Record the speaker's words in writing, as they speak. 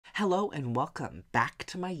Hello and welcome back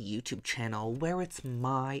to my YouTube channel where it's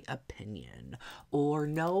my opinion, or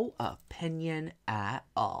no opinion at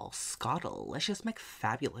all. Scottalicious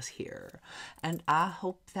McFabulous here, and I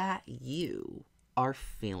hope that you are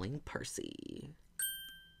feeling Percy.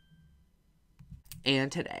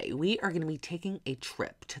 And today we are going to be taking a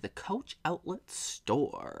trip to the Coach Outlet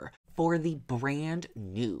store for the brand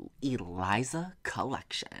new Eliza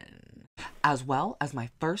Collection, as well as my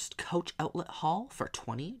first Coach Outlet haul for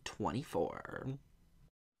 2024.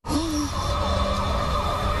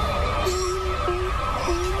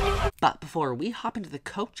 But before we hop into the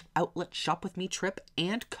Coach Outlet Shop With Me trip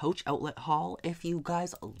and Coach Outlet haul, if you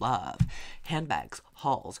guys love handbags,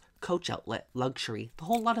 hauls, Coach Outlet, luxury, the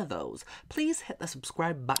whole lot of those, please hit the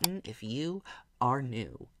subscribe button if you are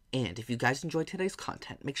new. And if you guys enjoyed today's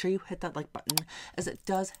content, make sure you hit that like button, as it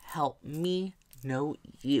does help me know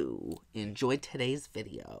you enjoyed today's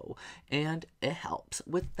video, and it helps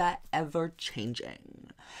with that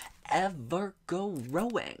ever-changing,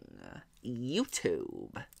 ever-growing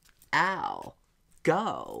YouTube algorithm.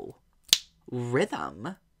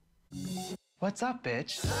 What's up,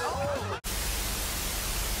 bitch?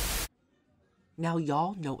 Now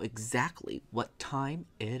y'all know exactly what time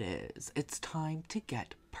it is. It's time to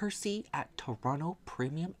get Percy at Toronto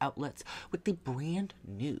Premium Outlets with the brand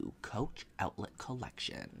new Coach Outlet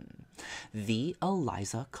Collection, the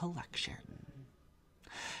Eliza Collection.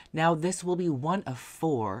 Now this will be one of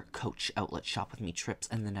 4 Coach Outlet Shop With Me trips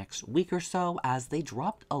in the next week or so, as they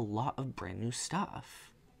dropped a lot of brand new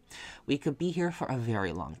stuff. We could be here for a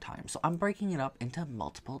very long time, so I'm breaking it up into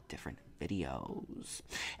multiple different videos.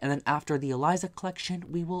 And then after the Eliza Collection,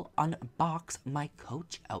 we will unbox my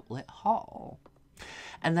Coach Outlet haul.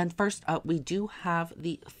 And then first up, we do have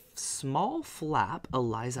the small flap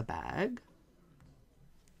Eliza bag.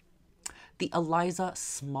 The Eliza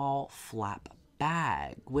small flap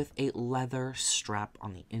bag with a leather strap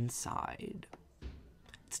on the inside.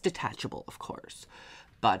 It's detachable, of course,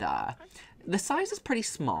 but the size is pretty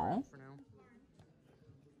small.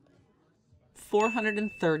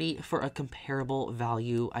 $430 for a comparable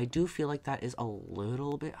value. I do feel like that is a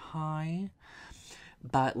little bit high,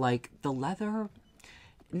 but like the leather,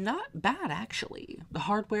 not bad actually. The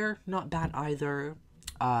hardware, not bad either.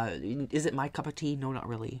 Is it my cup of tea? No, not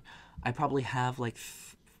really. I probably have like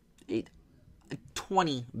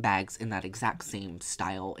 20 bags in that exact same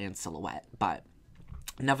style and silhouette, but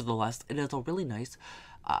nevertheless, it is a really nice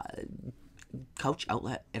Coach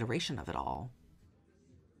Outlet iteration of it all.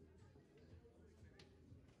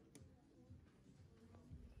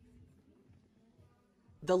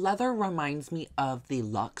 The leather reminds me of the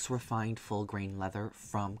Luxe Refined Full Grain Leather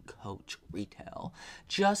from Coach Retail,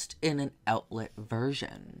 just in an outlet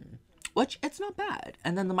version, which it's not bad.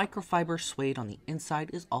 And then the microfiber suede on the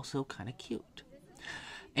inside is also kind of cute.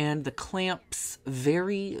 And the clamps,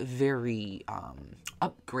 very, very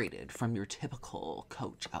upgraded from your typical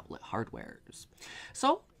Coach Outlet hardwares.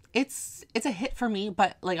 So it's a hit for me,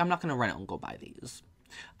 but like I'm not going to run out and go buy these.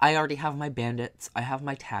 I already have my bandits, I have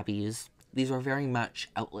my tabbies. These are very much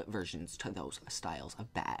outlet versions to those styles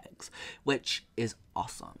of bags, which is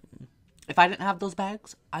awesome. If I didn't have those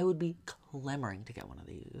bags, I would be clamoring to get one of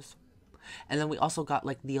these. And then we also got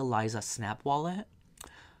like the Eliza Snap wallet,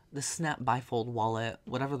 the Snap Bifold wallet,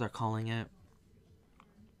 whatever they're calling it.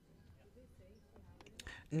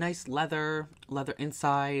 Nice leather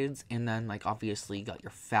insides, and then like obviously you got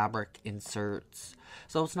your fabric inserts,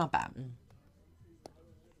 so it's not bad.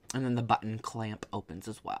 And then the button clamp opens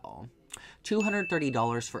as well.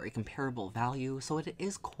 $230 for a comparable value, so it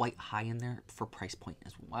is quite high in there for price point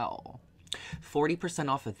as well. 40%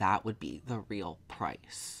 off of that would be the real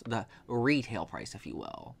price, the retail price, if you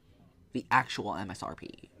will, the actual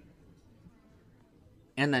MSRP.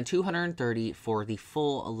 And then $230 for the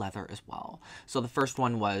full leather as well. So the first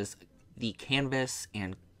one was the canvas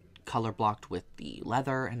and color blocked with the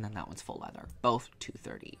leather, and then that one's full leather, both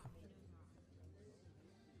 $230.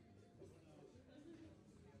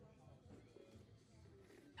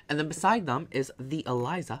 And then beside them is the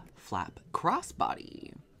Eliza flap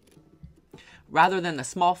crossbody. Rather than the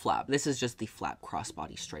small flap, this is just the flap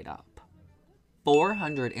crossbody straight up.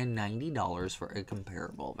 $490 for a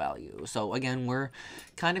comparable value. So again, we're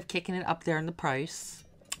kind of kicking it up there in the price.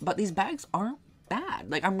 But these bags aren't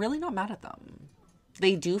bad. Like, I'm really not mad at them.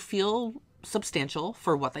 They do feel substantial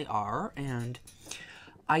for what they are, and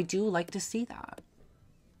I do like to see that.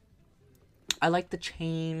 I like the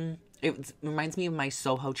chain. It reminds me of my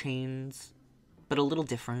Soho chains, but a little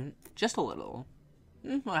different. Just a little.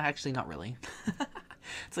 Well, actually, not really.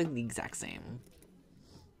 It's like the exact same.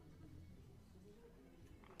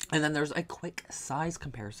 And then there's a quick size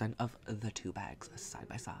comparison of the two bags side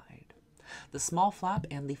by side. The small flap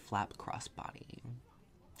and the flap crossbody.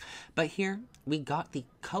 But here we got the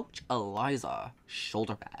Coach Eliza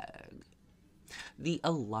shoulder bag. The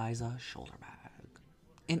Eliza shoulder bag.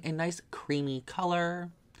 In a nice creamy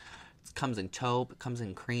color. It comes in taupe, it comes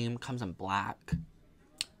in cream, comes in black.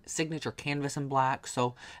 Signature canvas in black.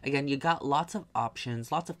 So again, you got lots of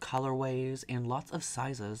options, lots of colorways, and lots of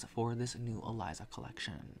sizes for this new Eliza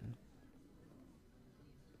collection.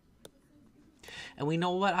 And we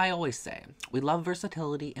know what I always say. We love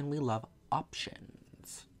versatility and we love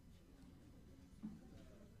options.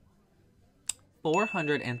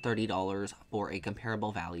 $430 for a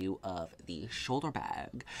comparable value of the shoulder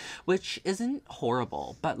bag, which isn't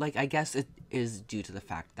horrible, but like I guess it is due to the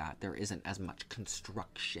fact that there isn't as much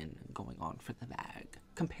construction going on for the bag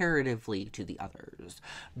comparatively to the others.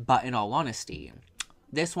 But in all honesty,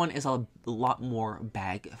 this one is a lot more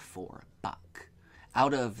bag for buck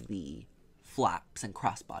out of the flaps and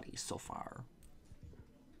crossbodies so far.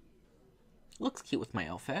 Looks cute with my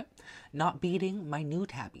outfit. Not beating my new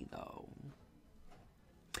tabby though.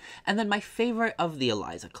 And then my favorite of the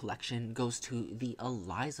Eliza collection goes to the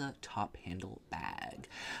Eliza top handle bag.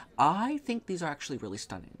 I think these are actually really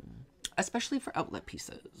stunning, especially for outlet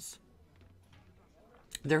pieces.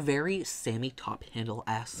 They're very Sammy top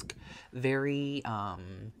handle-esque, very,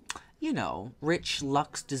 you know, rich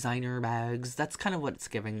luxe designer bags. That's kind of what it's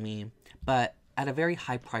giving me, but at a very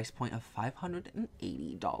high price point of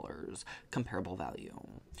 $580 comparable value.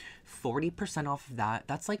 40% off of that,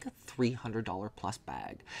 that's like a $300 plus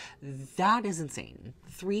bag. That is insane.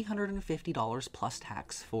 $350 plus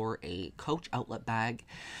tax for a Coach outlet bag.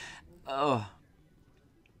 Ugh.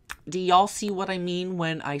 Do y'all see what I mean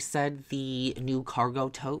when I said the new cargo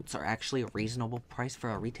totes are actually a reasonable price for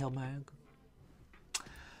a retail bag?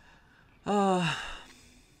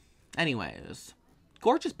 Anyways,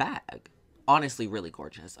 gorgeous bag. Honestly, really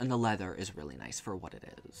gorgeous. And the leather is really nice for what it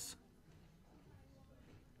is.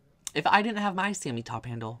 If I didn't have my Sammy top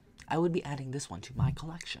handle, I would be adding this one to my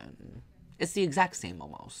collection. It's the exact same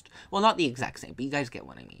almost. Well, not the exact same, but you guys get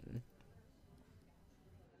what I mean.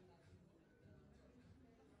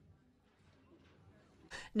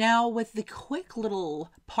 Now, with the quick little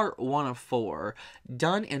part 1 of 4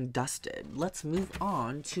 done and dusted, let's move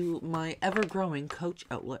on to my ever-growing Coach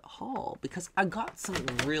outlet haul, because I got some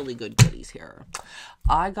really good goodies here.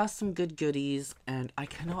 I got some good goodies, and I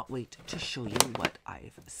cannot wait to show you what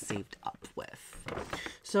I've saved up with.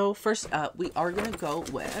 So, first up, we are going to go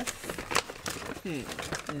with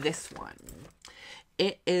this one.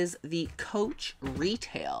 It is the Coach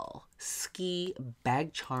Retail Ski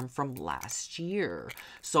Bag Charm from last year.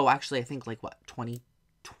 So actually, I think like what,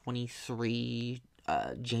 2023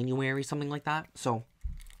 January, something like that. So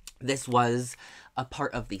this was a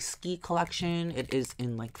part of the ski collection. It is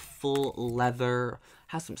in like full leather,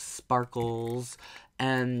 has some sparkles,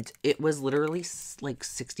 and it was literally like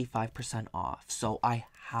 65% off. So I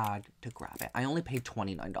had to grab it. I only paid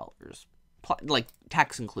 $29. Like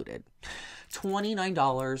tax included.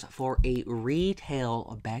 $29 for a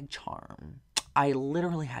retail bag charm. I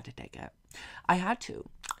literally had to take it. I had to.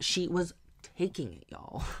 She was taking it,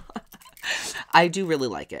 y'all. I do really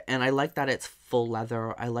like it. And I like that it's full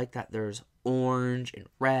leather. I like that there's orange and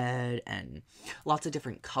red and lots of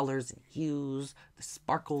different colors and hues. The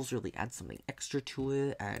sparkles really add something extra to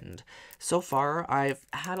it. And so far, I've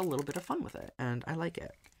had a little bit of fun with it. And I like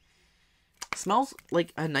it. Smells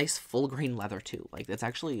like a nice full grain leather too. Like it's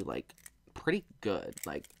actually like pretty good.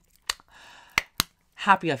 Like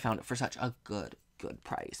happy I found it for such a good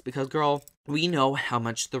price, because girl, we know how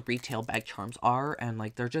much the retail bag charms are, and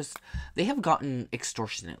like they have gotten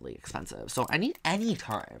extortionately expensive. So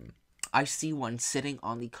anytime I see one sitting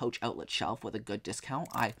on the Coach outlet shelf with a good discount,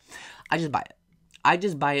 I just buy it. I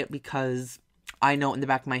just buy it because I know in the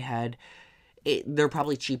back of my head they're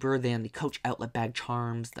probably cheaper than the Coach outlet bag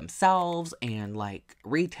charms themselves, and like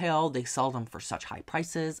retail, they sell them for such high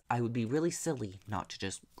prices. I would be really silly not to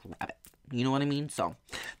just grab it. You know what I mean? So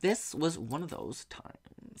this was one of those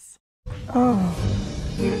times. Oh,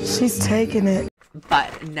 she's taking it.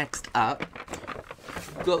 But next up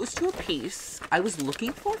goes to a piece I was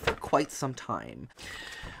looking for quite some time.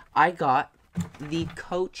 I got the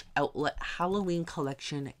Coach outlet Halloween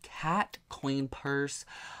collection cat coin purse.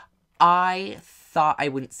 I thought I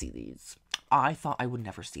wouldn't see these. I thought I would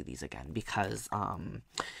never see these again because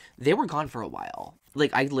they were gone for a while.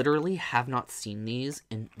 Like, I literally have not seen these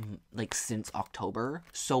in, like, since October.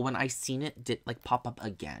 So when I seen it pop up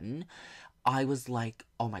again, I was like,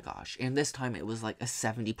 oh my gosh. And this time it was like a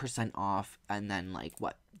 70% off, and then like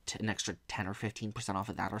what, an extra 10 or 15% off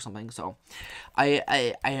of that or something. So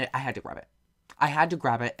I had to grab it. I had to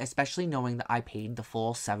grab it, especially knowing that I paid the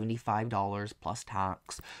full $75 plus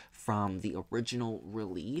tax from the original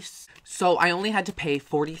release. So I only had to pay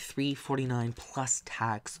 $43.49 plus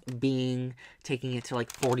tax, taking it to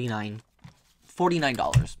like $49.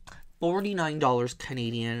 $49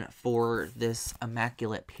 Canadian for this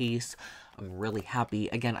immaculate piece. I'm really happy.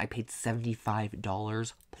 Again, I paid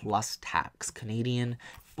 $75 plus tax Canadian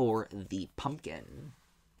for the pumpkin.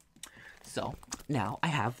 So now I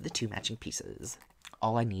have the 2 matching pieces.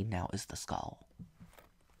 All I need now is the skull.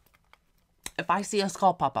 If I see a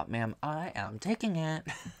skull pop up, ma'am, I am taking it.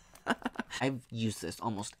 I've used this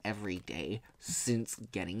almost every day since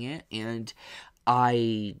getting it, and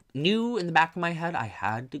I knew in the back of my head I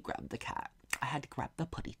had to grab the cat. I had to grab the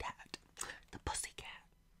putty tat. The pussy cat.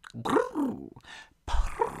 Brrr.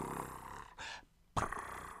 Brrr. Brrr.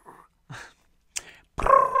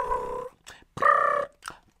 Brrr.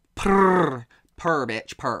 Purr. Purr,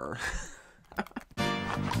 bitch, purr.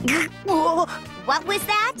 What was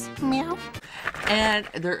that? Meow. And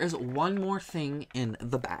there is one more thing in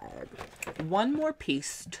the bag. One more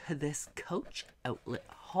piece to this Coach outlet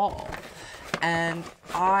haul. And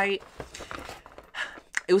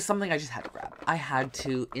it was something I just had to grab. I had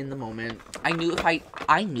to in the moment. I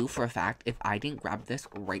knew for a fact if I didn't grab this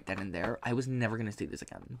right then and there, I was never going to see this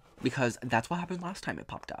again. Because that's what happened last time it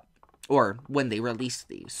popped up. Or when they released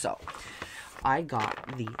these. So I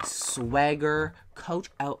got the Swagger Coach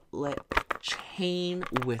outlet chain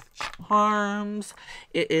with charms.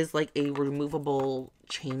 It is like a removable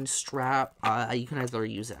chain strap. You can either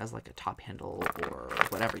use it as like a top handle or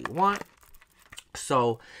whatever you want.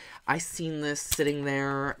 So I seen this sitting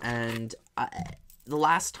there, and the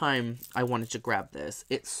last time I wanted to grab this,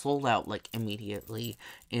 it sold out like immediately,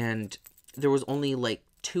 and there was only like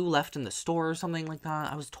 2 left in the store or something like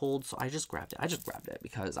that, I was told. So I just grabbed it.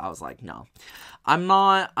 Because I was like, no, I'm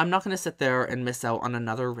not gonna sit there and miss out on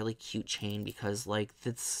another really cute chain, because like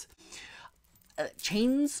that's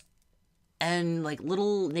chains and like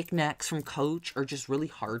little knickknacks from Coach are just really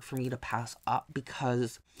hard for me to pass up,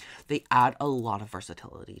 because they add a lot of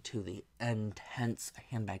versatility to the intense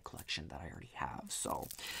handbag collection that I already have. So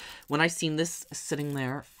when I seen this sitting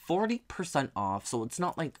there, 40% off, so it's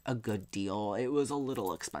not like a good deal. It was a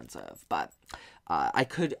little expensive, but I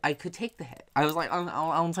could take the hit. I was like,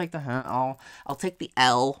 I'll take the hit. I'll take the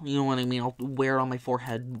L. You know what I mean? I'll wear it on my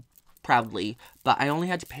forehead proudly. But I only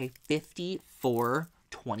had to pay $54.24.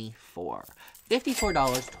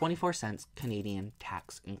 $54.24 Canadian,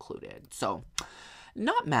 tax included. So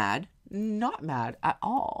not mad at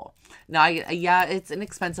all. Now, yeah, it's an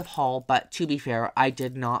expensive haul, but to be fair, I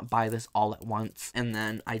did not buy this all at once, and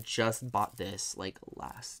then I just bought this like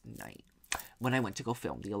last night when I went to go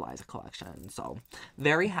film the Eliza collection. So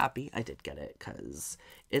very happy I did get it, because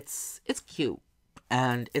it's cute.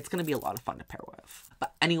 And it's going to be a lot of fun to pair with.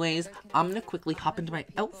 But anyways, I'm going to quickly hop into my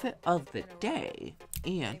outfit of the day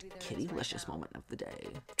and Kittylicious moment of the day.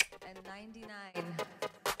 And 99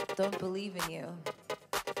 don't believe in you.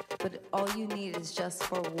 But all you need is just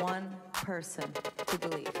for one person to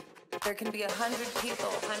believe. There can be 100 people,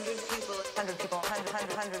 100 people, 100 people,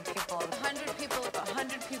 100 people, 100 people,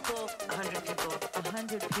 100 people, 100 people,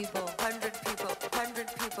 100 people, 100 people, 100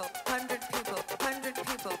 people, 100 people, 100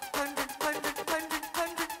 people, 100,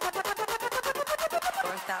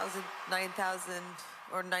 1,000, 9,000,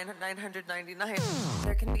 or 999.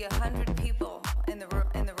 There can be 100 people in the room,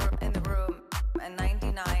 and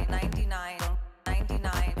 99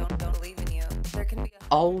 don't believe in you. There can be.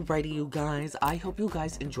 Alrighty, you guys. I hope you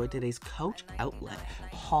guys enjoyed today's Coach outlet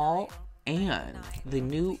haul and the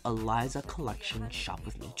new Eliza Collection shop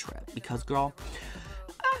with me trip. Because, girl,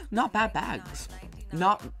 not bad bags.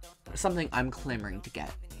 Not something I'm clamoring to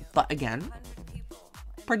get. But again,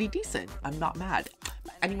 pretty decent. I'm not mad.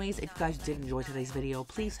 Anyways, if you guys did enjoy today's video,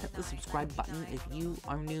 please hit the subscribe button. If you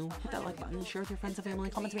are new, hit that like button, share with your friends and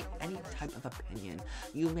family, comment to me any type of opinion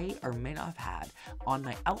you may or may not have had on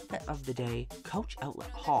my outfit of the day, Coach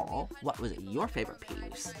outlet haul. What was your favorite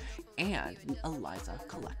piece? And the Eliza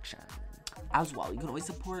collection. As well, you can always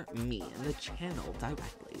support me and the channel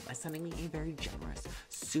directly by sending me a very generous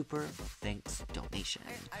super thanks donation.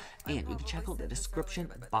 And you can check out the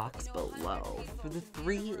description box below for the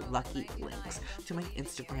 3 lucky links to my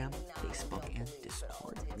Instagram, Facebook, and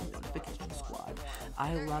Discord in the notification squad.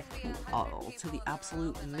 I love you all to the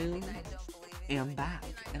absolute moon and back.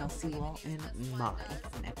 And I'll see you all in my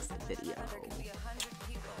next video.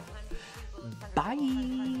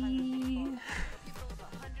 Bye!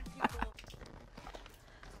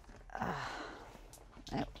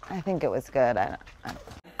 I think it was good.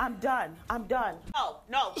 I'm done. I'm done.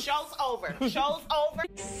 No, show's over. Show's over.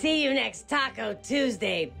 See you next Taco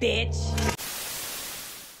Tuesday, bitch.